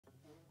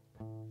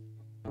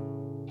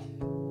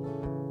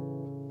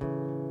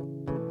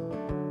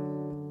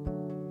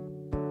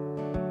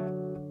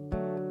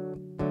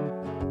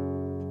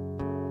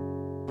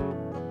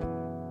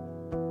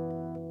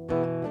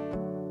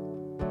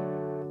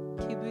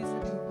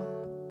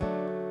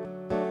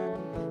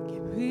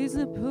brise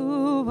le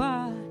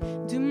pouvoir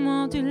du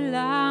monde de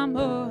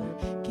l'amour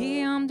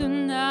qui en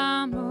donne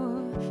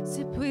amour.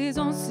 Ces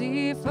prisons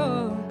si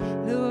faux,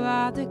 le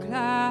roi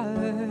déclare,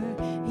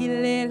 il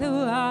est le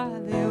roi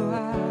des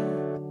rois.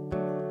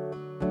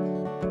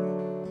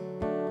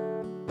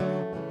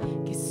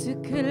 Qu'est-ce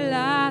que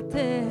la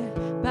terre,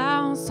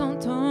 par son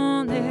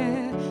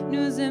tonnerre,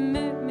 nous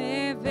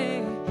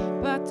émerveille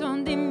par tant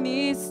des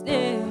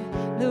mystères.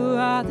 Le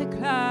roi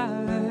déclare,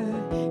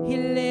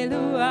 il est le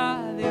roi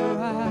des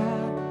rois.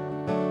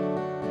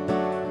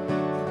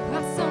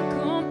 Grâce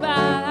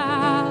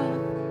incomparable,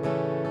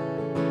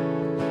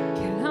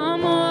 quel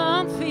amour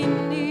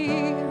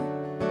infini,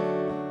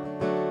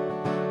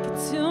 que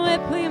tu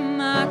aies pris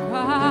ma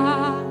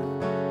croix,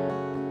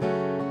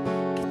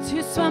 que tu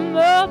sois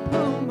mort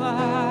pour moi.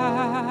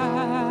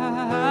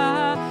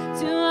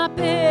 Tu as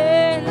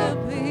payé le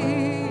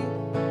prix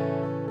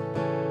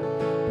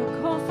pour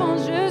qu'enfant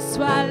je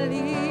sois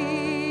libre.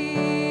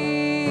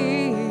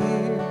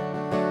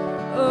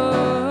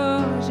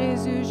 Oh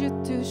Jésus, je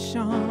te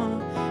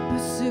chante pour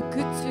ce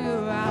que tu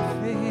as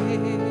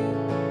fait,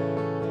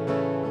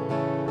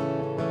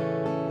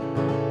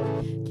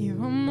 qui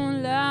remonte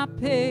la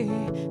paix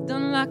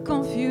dans la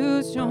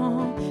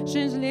confusion,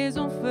 change les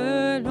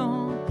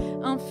orphelins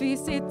en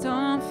fils et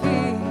en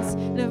fils.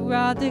 Le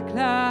roi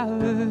déclare,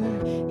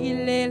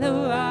 il est le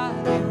roi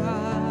des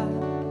rois,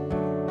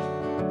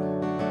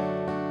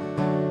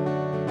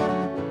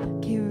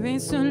 qui règne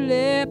sur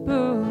les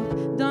peuples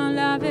dans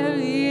la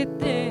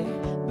vérité,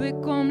 brille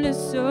comme le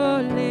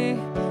soleil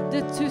de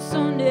tout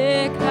son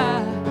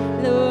éclat.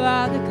 Le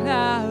roi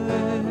déclare,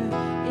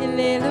 il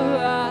est le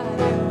roi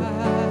des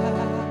rois.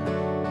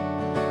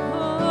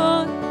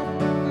 Oh,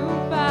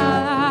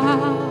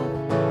 incomparable,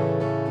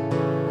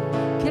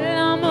 quel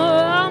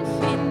amour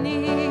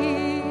infini,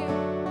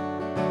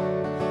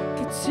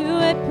 que tu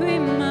aies pris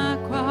ma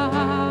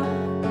croix,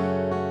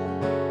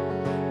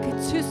 que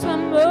tu sois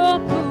mort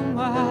pour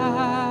moi.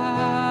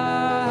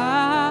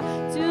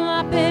 Tu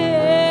as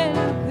payé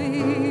le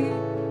prix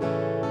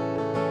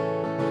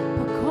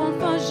pour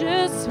qu'enfant je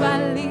sois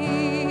libre.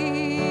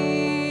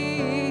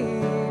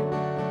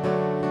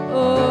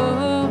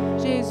 Oh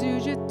Jésus,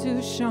 je te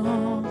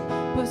chante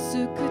pour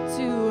ce que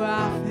tu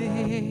as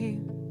fait.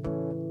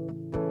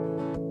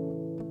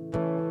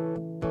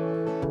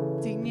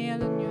 Digne est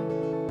l'agneau,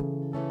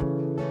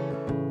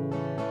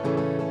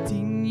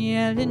 digne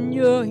est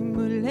l'agneau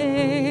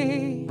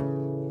immolé,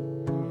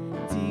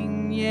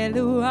 digne est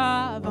le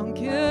roi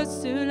vainqueur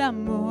sur la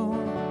mort,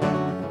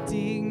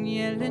 digne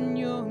est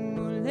l'agneau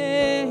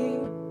immolé,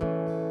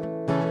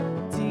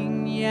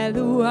 digne est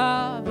le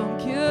roi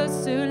vainqueur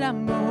sur la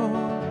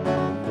mort,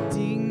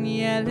 digne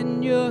est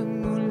l'agneau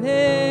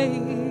immolé,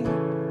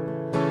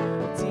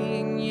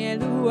 digne est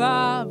le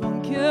roi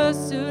vainqueur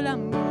sur la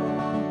mort.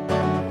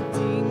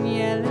 Digne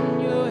est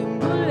l'agneau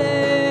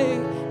immolé,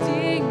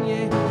 digne,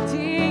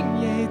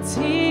 digne,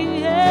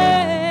 digne,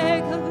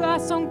 quelle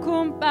grâce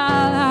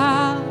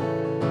incomparable,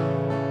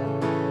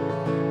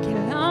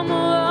 quel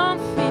amour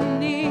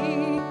infini,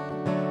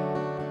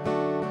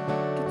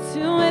 que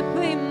tu aies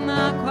pris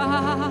ma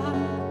croix,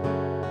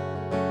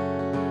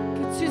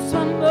 que tu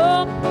sois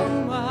mort pour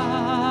moi.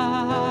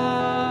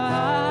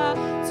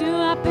 Tu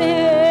as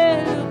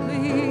payé le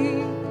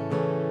prix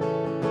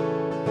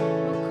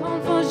pour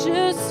qu'enfant je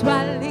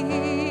sois libre.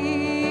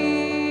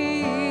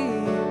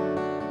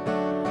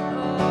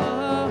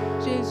 Oh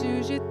Jésus,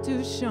 je te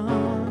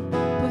chante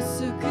pour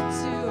ce que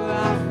tu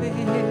as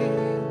fait.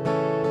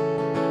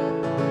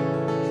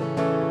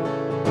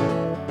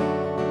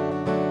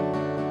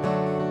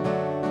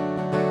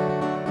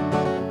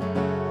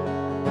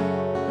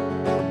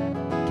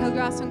 Quelle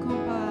grâce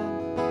incomparable,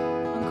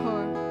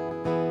 encore.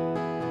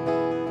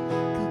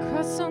 Quelle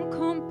grâce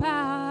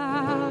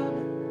incomparable,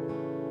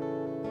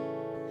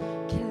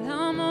 quel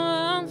amour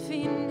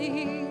infini,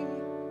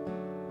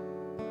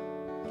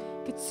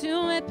 que tu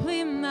aies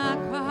pris ma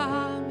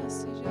croix.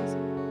 Merci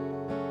Jésus.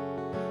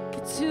 Que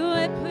tu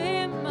aies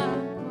pris ma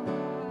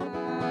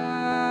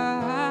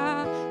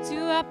croix. Tu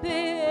as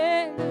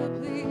payé le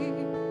prix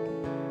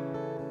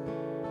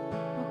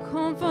pour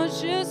qu'enfant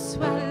je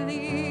sois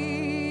libre.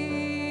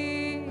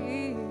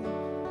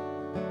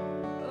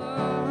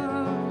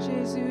 Oh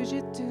Jésus, je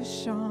te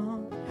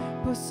chante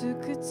pour ce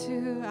que tu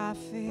as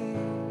fait.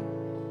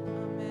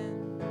 Amen.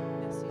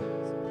 Merci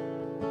Jésus.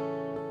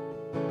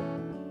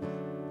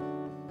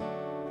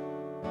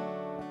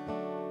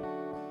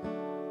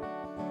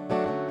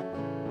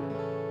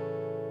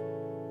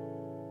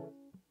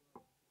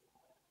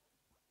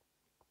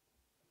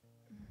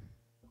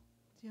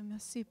 Dieu,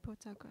 merci pour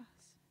ta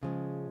grâce.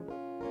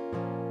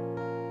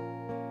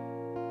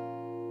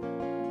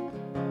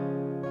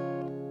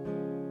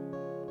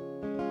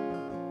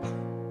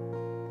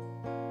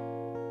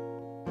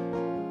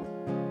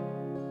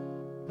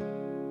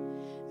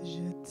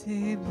 Je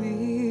t'ai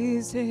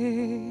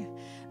brisé,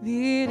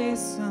 vide et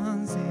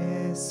sans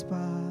espoir.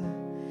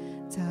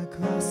 Ta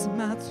grâce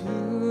m'a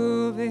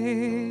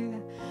trouvé,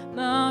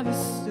 m'a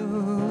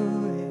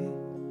restauré.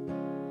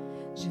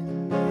 Je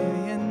n'ai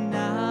rien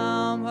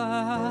à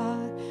moi,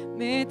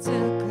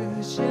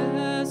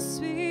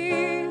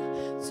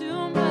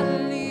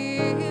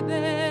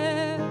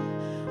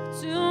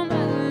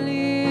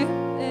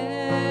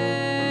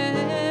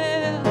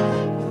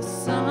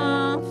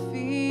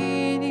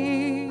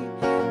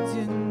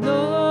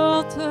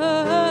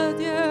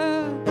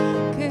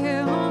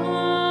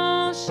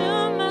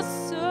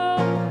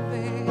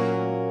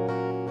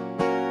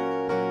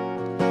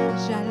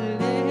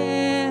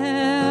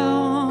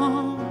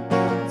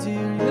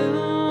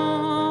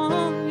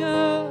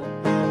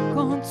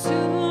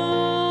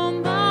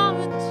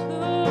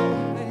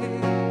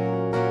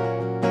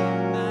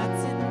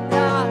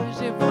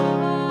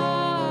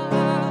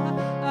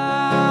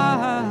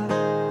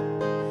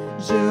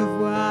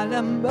 vois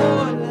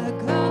l'amour, la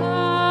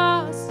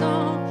grâce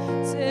dans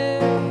tes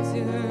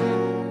yeux.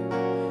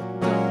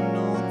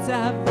 Donnons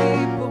ta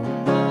vie pour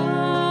moi.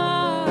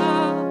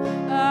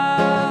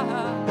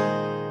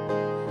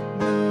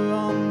 Nous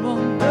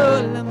rendons de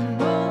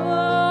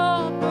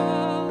l'amour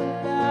pour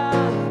la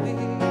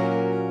vie.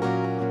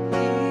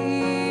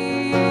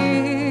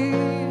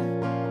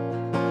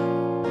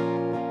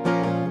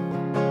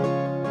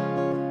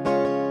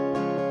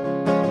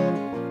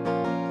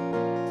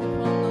 Tu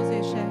prends nos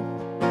échecs.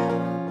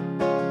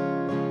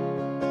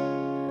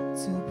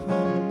 Tu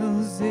prends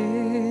nos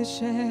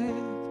échecs.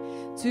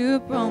 Tu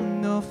prends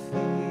nos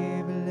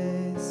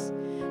faiblesses.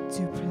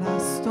 Tu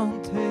places ton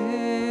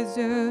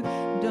trésor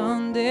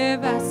dans des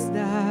vastes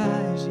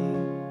d'agir.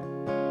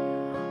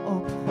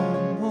 Oh,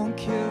 prends mon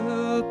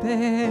cœur,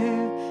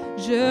 Père,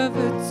 je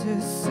veux te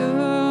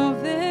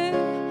sauver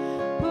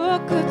pour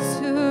que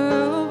tu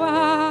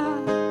vois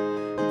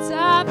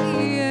ta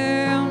vie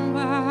en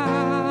moi.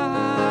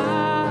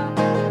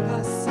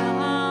 Grâce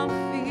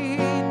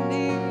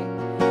infinie,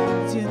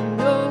 Dieu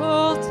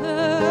notre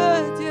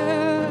Dieu,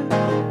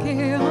 qui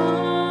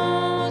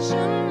ange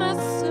m'a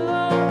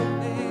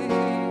sauvé.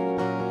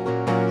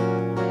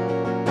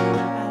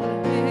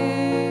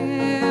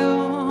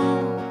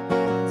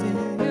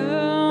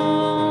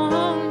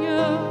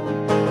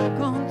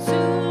 Quand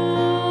tu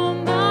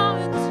m'as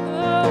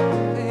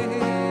retrouvé,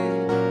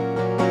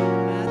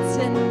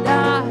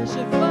 maintenant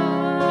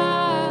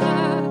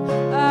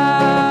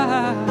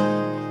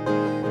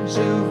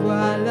je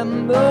vois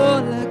l'amour,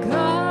 la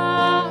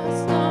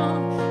grâce dans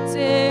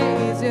tes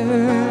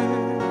yeux.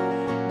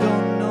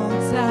 Donnons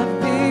ta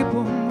vie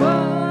pour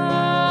moi.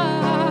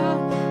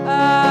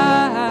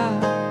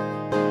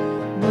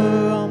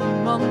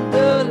 Mouvement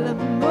de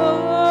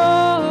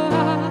l'amour,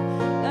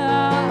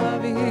 la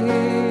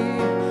vie.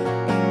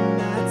 Et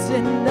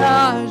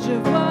maintenant je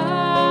vois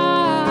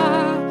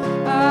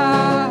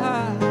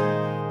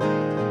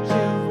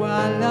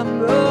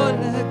l'amour,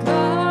 la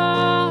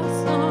grâce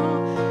dans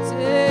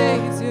tes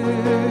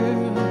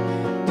yeux.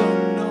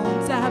 Donnons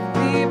ta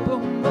vie pour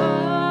moi.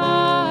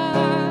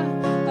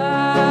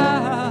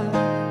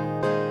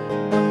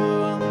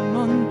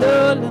 Mouvement de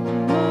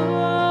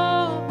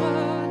l'amour,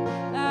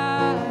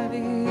 la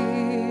vie.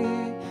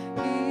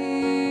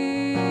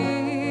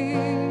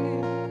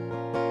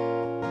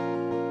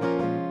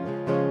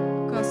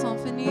 Encore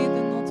symphonie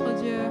de notre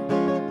Dieu.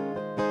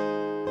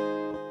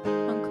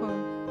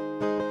 Encore.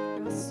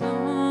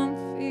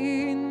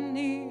 Symphonie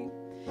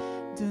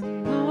de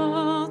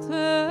notre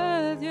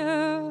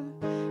Dieu,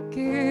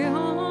 qui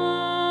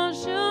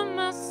ange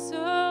m'a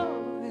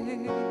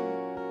sauvé.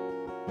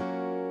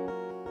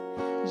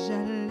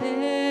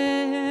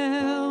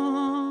 J'allais en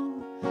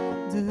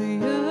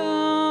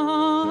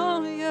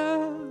dehors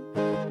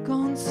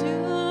quand tu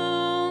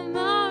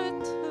m'as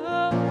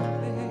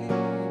retrouvé.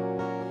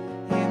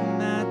 Et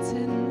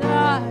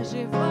maintenant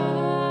je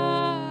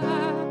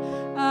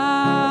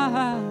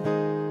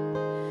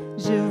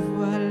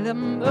vois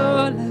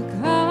l'amour, la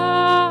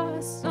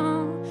grâce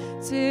dans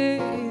tes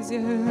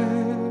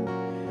yeux.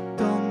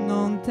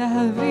 Donnons ta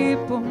vie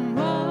pour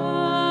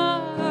moi.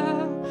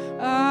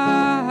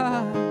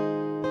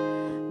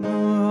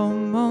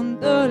 Mouvement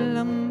de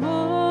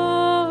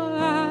l'amour,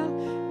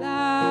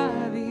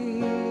 la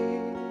vie.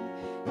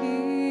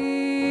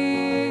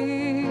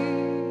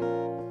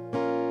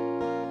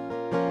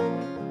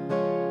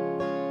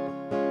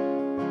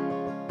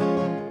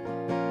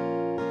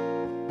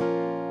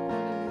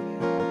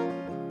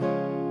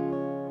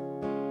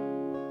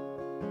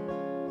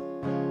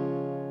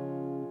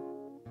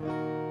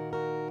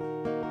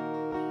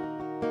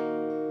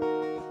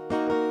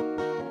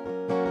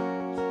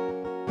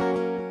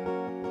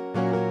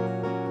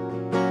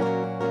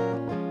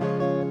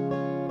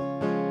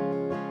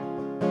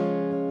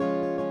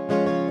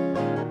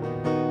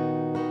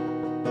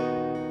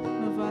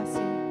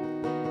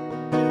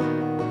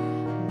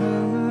 Me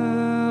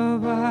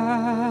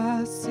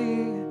voici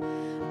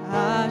à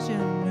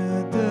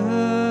genoux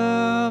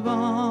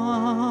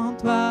devant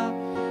toi.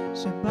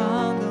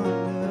 J'abandonne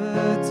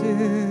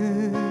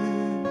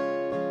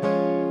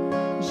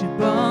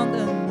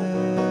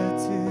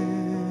tout.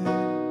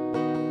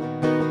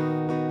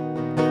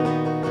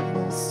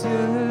 Mon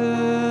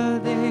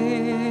seul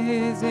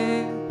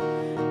désir,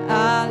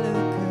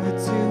 alors que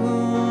tu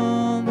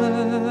me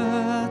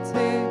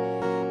traites,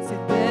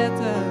 c'est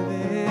d'être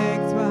avec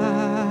toi.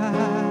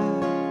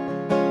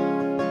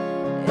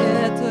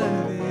 Être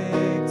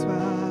avec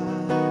toi.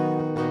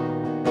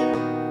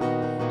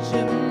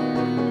 Je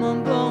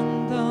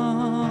m'abandonne.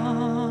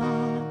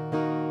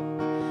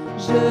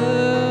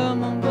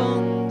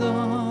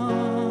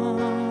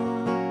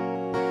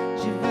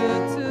 Je veux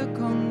te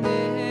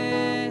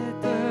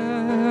connaître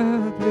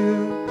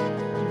plus.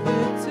 Je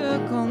veux te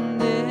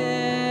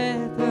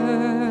connaître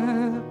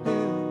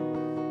plus.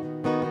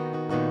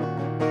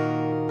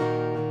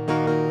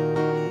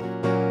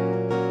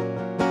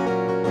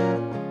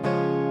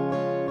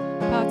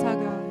 Par ta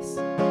grâce.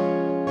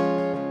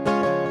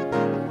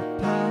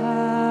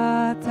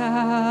 Par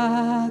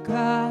ta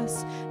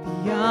grâce,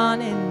 bien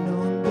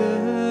inondée.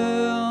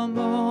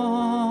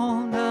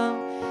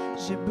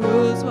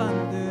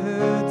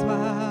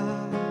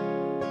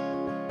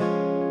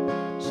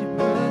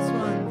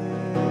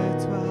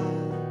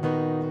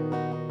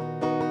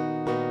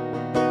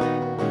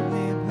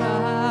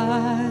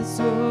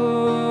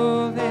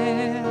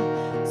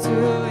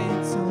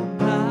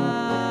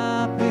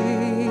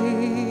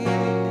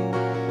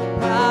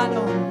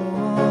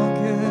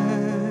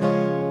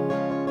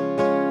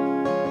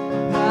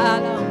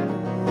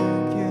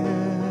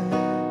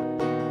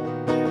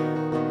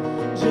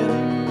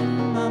 Adieu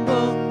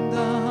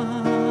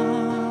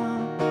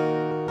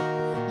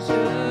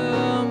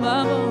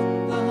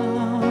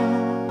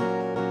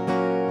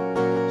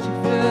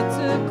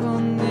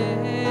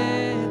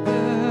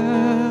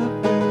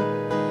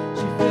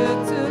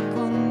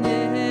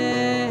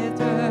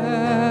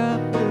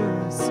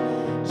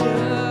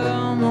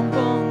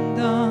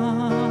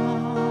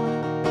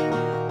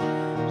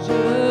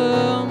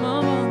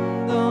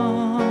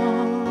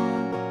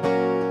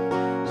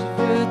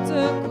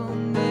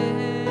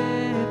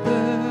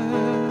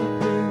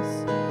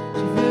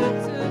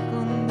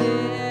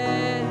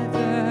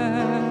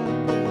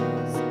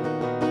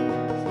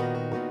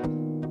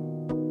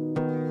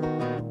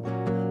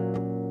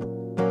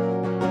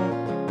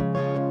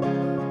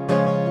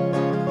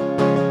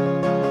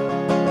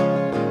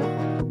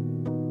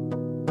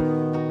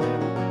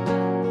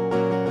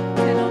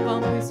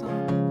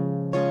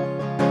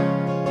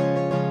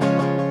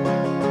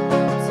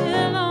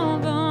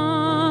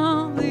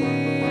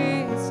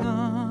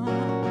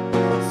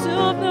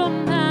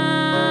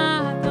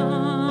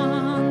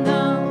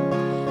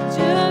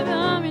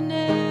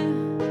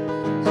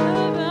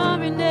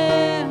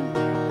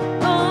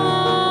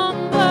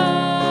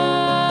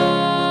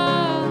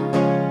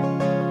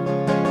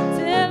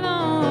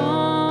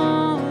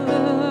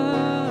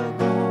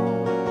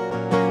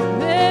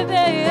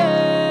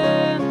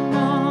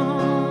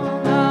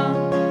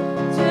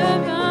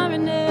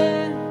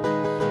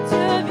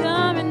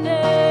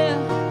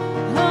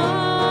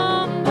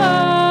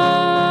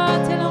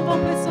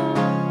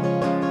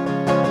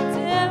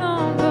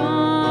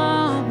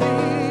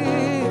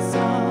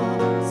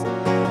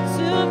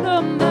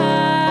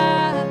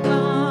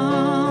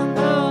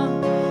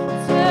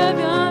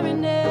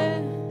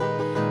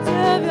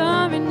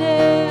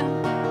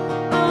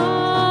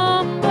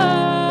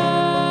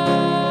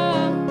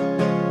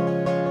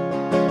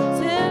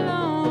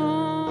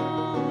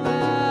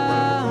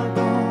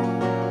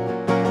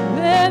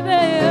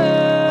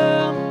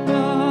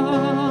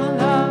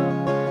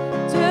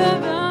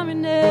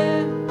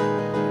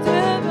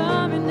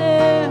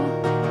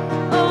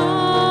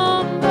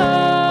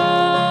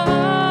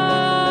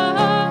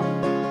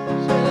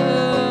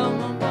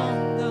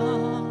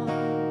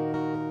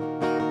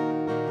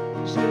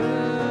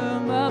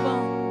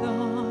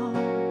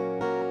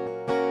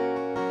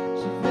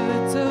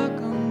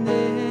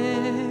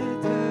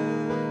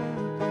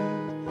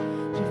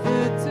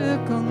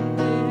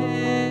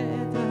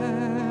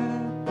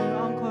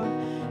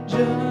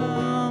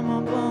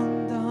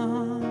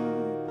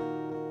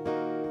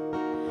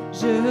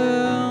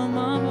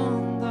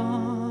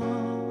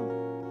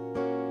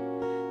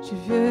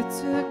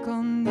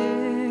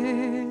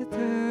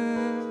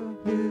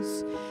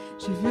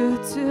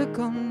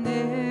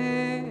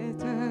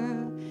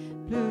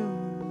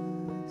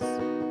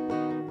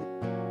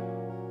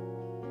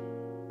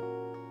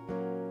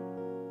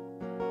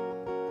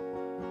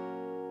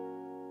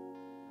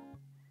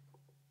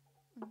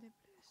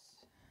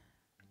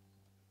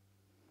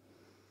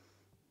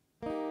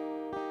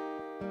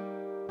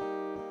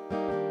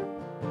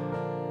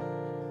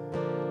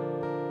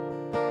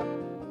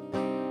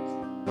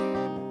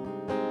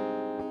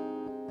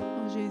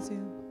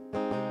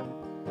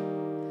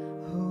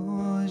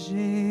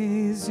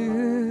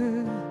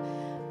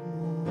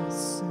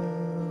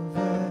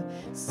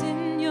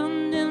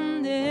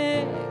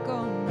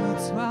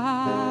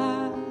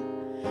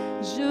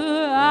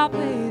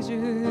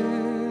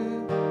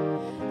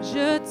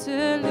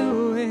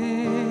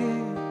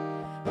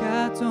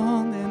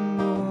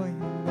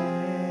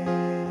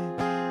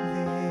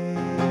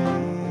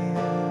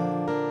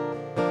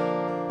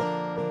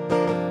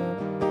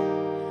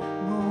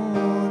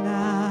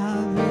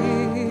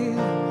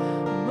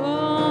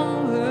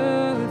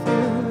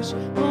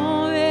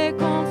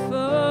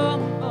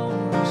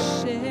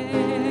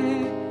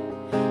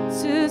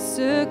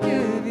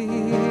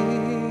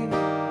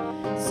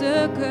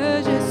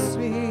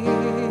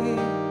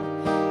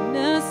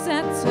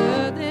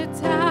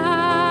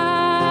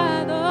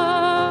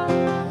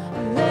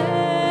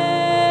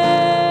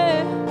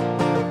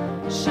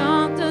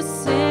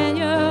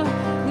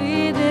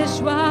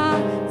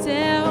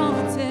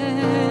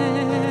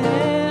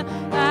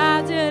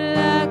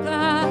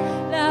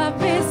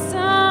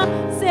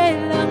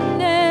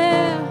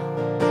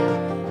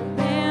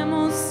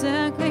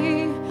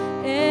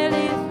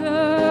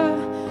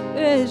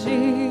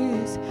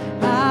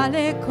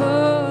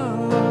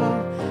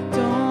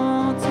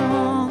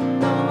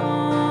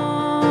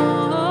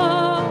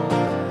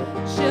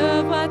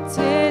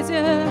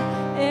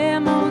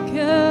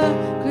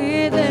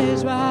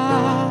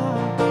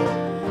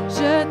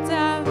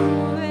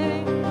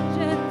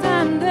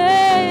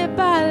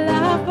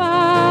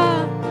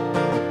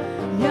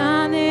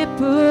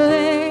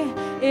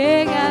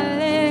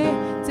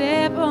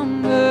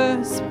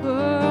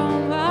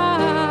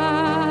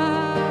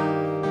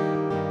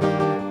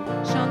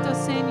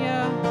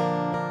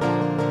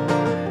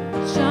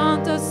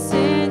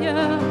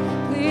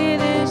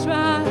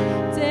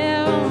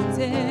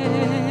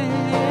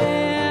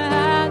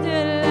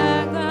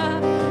la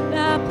gloire,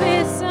 la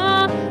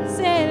puissance.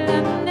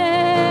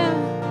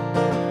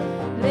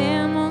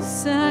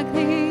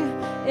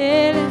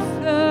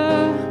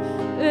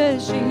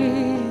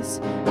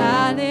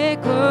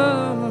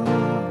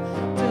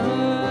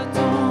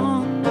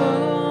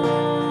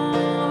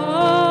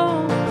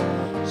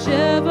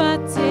 vois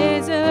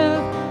tes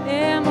œuvres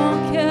et mon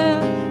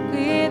cœur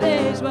crie de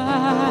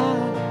joie.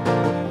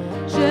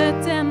 Je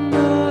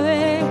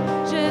t'aimerai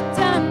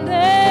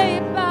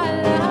par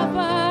la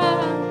voix.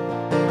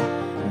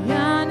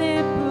 Rien ne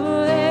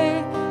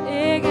pourrait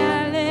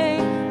égaler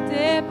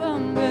tes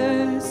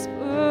promesses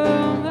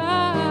pour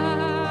moi.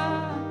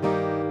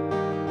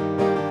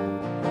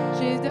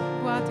 Je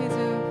vois tes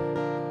œuvres.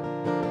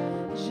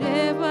 Je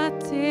vois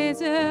tes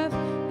œuvres